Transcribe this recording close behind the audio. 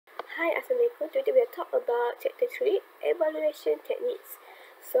Hi, Assalamualaikum. Today we'll talk about chapter 3, evaluation techniques.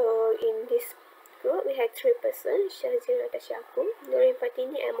 So in this group, we have 3 persons, Shazeera, Natassha, Khoo, Nurin,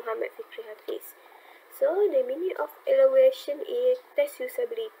 fatini, and Muhammad fikri, hafiz. So the meaning of evaluation is test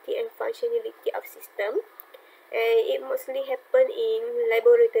usability and functionality of system, and it mostly happen in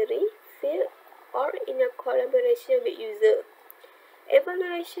laboratory, field, or in a collaboration with user.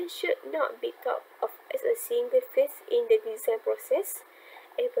 Evaluation should not be thought of as a single phase in the design process.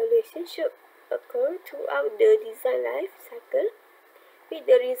 Evaluation should occur throughout the design life cycle, with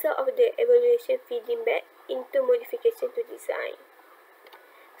the result of the evaluation feeding back into modification to design.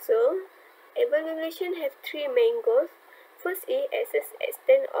 So, evaluation have 3 main goals. First is assess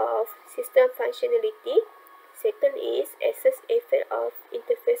extent of system functionality. Second is assess effect of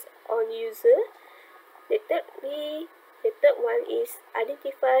interface on user. The third one is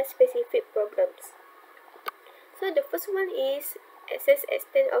identify specific problems. So the first one is assess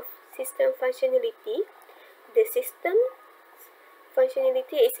extent of system functionality. The system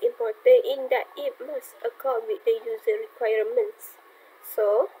functionality is important in that it must accord with the user requirements.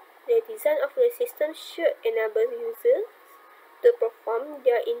 So, the design of the system should enable users to perform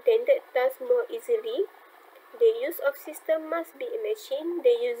their intended tasks more easily. The use of system must be matching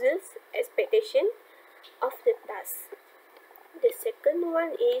the user's expectation of the task. The second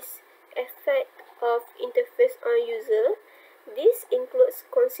one is effect of interface on user. This includes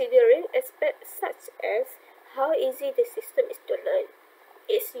considering aspects such as how easy the system is to learn,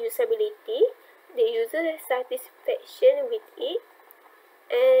 its usability, the user satisfaction with it,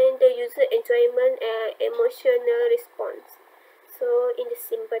 and the user enjoyment and emotional response. So in the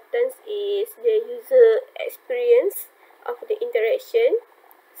simple terms is the user experience of the interaction.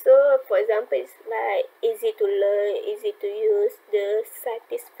 So for example, it's like easy to learn, easy to use, the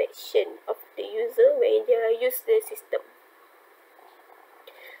satisfaction of the user when they use the system.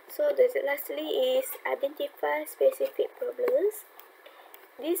 So lastly is identify specific problems.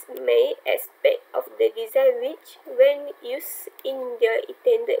 This main aspect of the design which, when used in their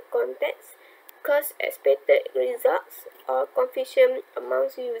intended context, cause expected results or confusion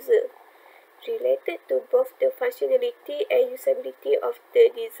amongst users related to both the functionality and usability of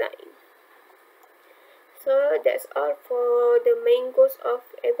the design. So that's all for the main goals of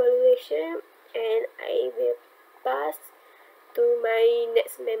evaluation, and I will pass to my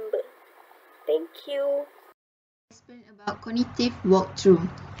next member. Thank you. Explain about cognitive walkthrough.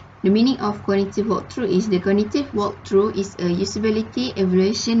 The meaning of cognitive walkthrough is the cognitive walkthrough is a usability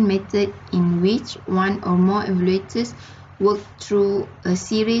evaluation method in which one or more evaluators work through a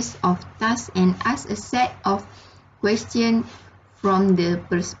series of tasks and ask a set of questions from the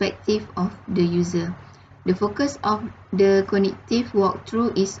perspective of the user. The focus of the cognitive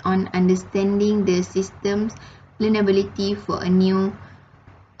walkthrough is on understanding the system's learnability for a new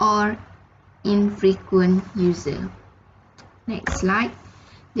or infrequent user. Next slide.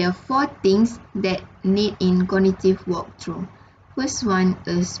 There are 4 things that need in cognitive walkthrough. First one,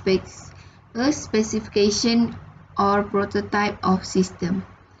 a specification or prototype of system.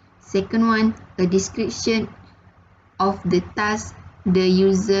 Second one, a description of the task the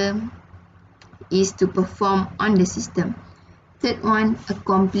user is to perform on the system. Third one, a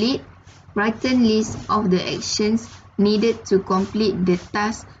complete written list of the actions needed to complete the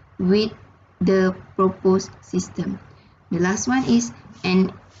task with the proposed system. The last one is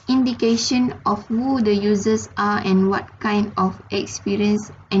an indication of who the users are and what kind of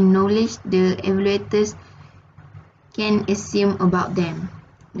experience and knowledge the evaluators can assume about them.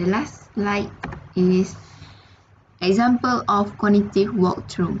 The last slide is example of cognitive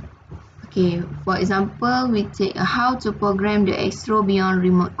walkthrough. Okay, for example, we take how to program the Astro beyond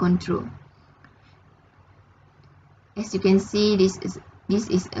remote control. As you can see, this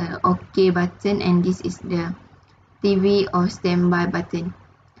is a OK button, and this is the TV or standby button,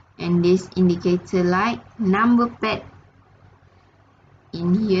 and this indicator light, number pad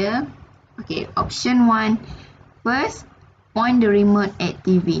in here. Okay, option 1, first point the remote at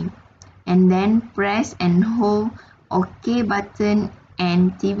TV and then press and hold OK button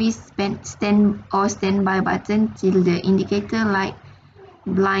and TV standby button till the indicator light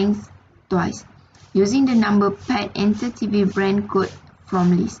blinks twice. Using the number pad, enter TV brand code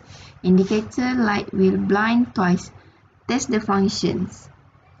from list. Indicator light will blind twice. Test the functions.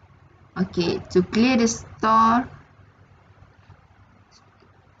 Okay, to clear the store.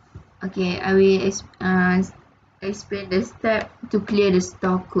 Okay, I will explain the step to clear the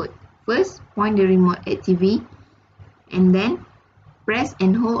store code. First, point the remote at TV and then press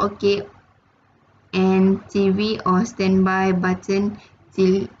and hold OK and TV or standby button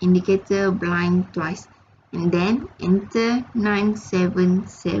till indicator blind twice. and then enter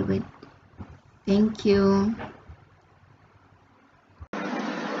 977. Thank you.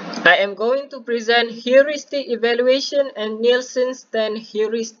 I am going to present heuristic evaluation and Nielsen's 10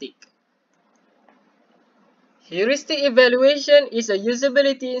 heuristic. Heuristic evaluation is a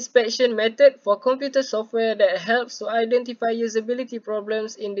usability inspection method for computer software that helps to identify usability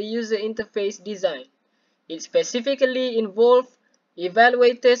problems in the user interface design. It specifically involves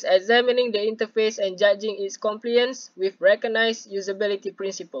evaluators examining the interface and judging its compliance with recognized usability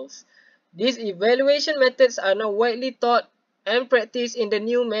principles. These evaluation methods are now widely taught and practiced in the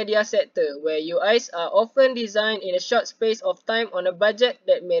new media sector, where UIs are often designed in a short space of time on a budget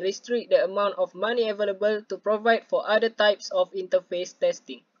that may restrict the amount of money available to provide for other types of interface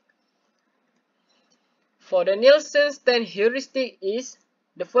testing. For the Nielsen's 10 heuristic is,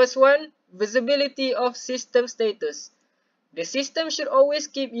 the first one, visibility of system status. The system should always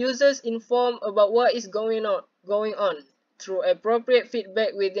keep users informed about what is going on through appropriate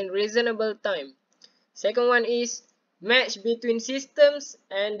feedback within reasonable time. Second one is match between systems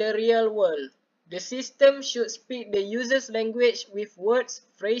and the real world. The system should speak the user's language with words,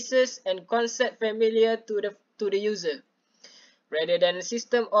 phrases, and concepts familiar to the user, rather than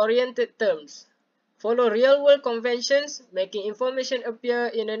system-oriented terms. Follow real-world conventions, making information appear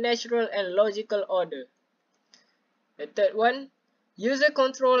in a natural and logical order. The third one, user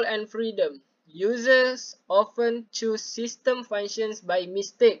control and freedom. Users often choose system functions by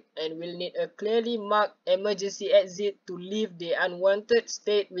mistake and will need a clearly marked emergency exit to leave the unwanted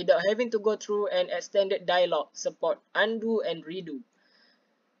state without having to go through an extended dialog, support, undo, and redo.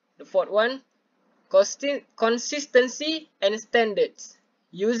 The fourth one, consistency and standards.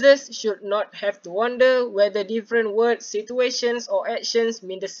 Users should not have to wonder whether different words, situations, or actions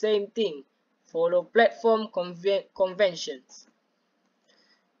mean the same thing. Follow platform conventions.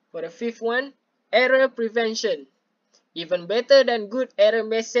 For the fifth one, error prevention. Even better than good error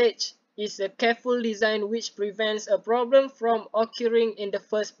message is a careful design which prevents a problem from occurring in the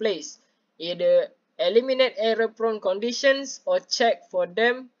first place. Either eliminate error-prone conditions or check for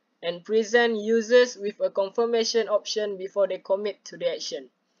them and present users with a confirmation option before they commit to the action.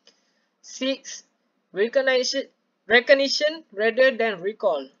 6. Recognition rather than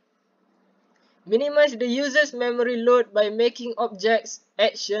recall. Minimize the user's memory load by making objects,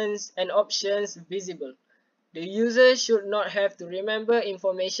 actions, and options visible. The user should not have to remember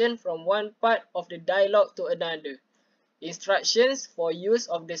information from one part of the dialog to another. Instructions for use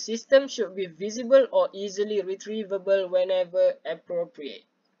of the system should be visible or easily retrievable whenever appropriate.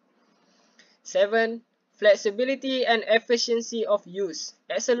 7. Flexibility and efficiency of use.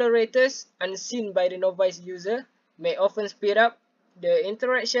 Accelerators, unseen by the novice user, may often speed up the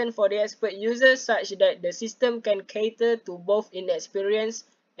interaction for the expert user such that the system can cater to both inexperienced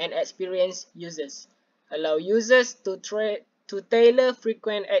and experienced users. Allow users to tailor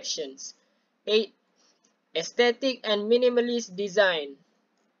frequent actions. 8. Aesthetic and minimalist design.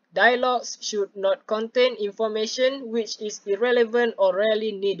 Dialogues should not contain information which is irrelevant or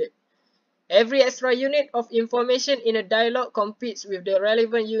rarely needed. Every extra unit of information in a dialog competes with the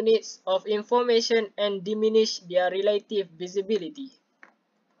relevant units of information and diminish their relative visibility.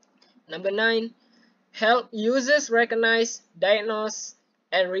 Number 9. Help users recognize, diagnose,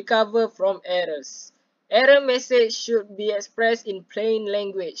 and recover from errors. Error message should be expressed in plain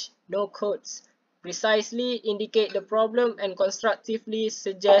language, no codes. Precisely indicate the problem and constructively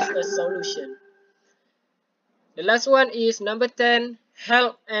suggest a solution. The last one is number 10,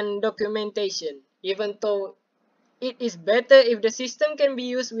 help and documentation. Even though it is better if the system can be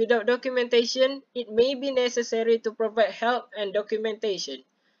used without documentation, it may be necessary to provide help and documentation.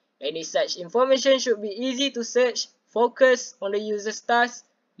 Any such information should be easy to search, focus on the user's task,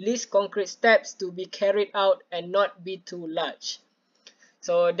 list concrete steps to be carried out, and not be too large.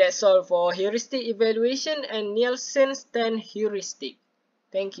 So that's all for heuristic evaluation and Nielsen's 10 heuristic.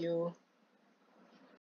 Thank you.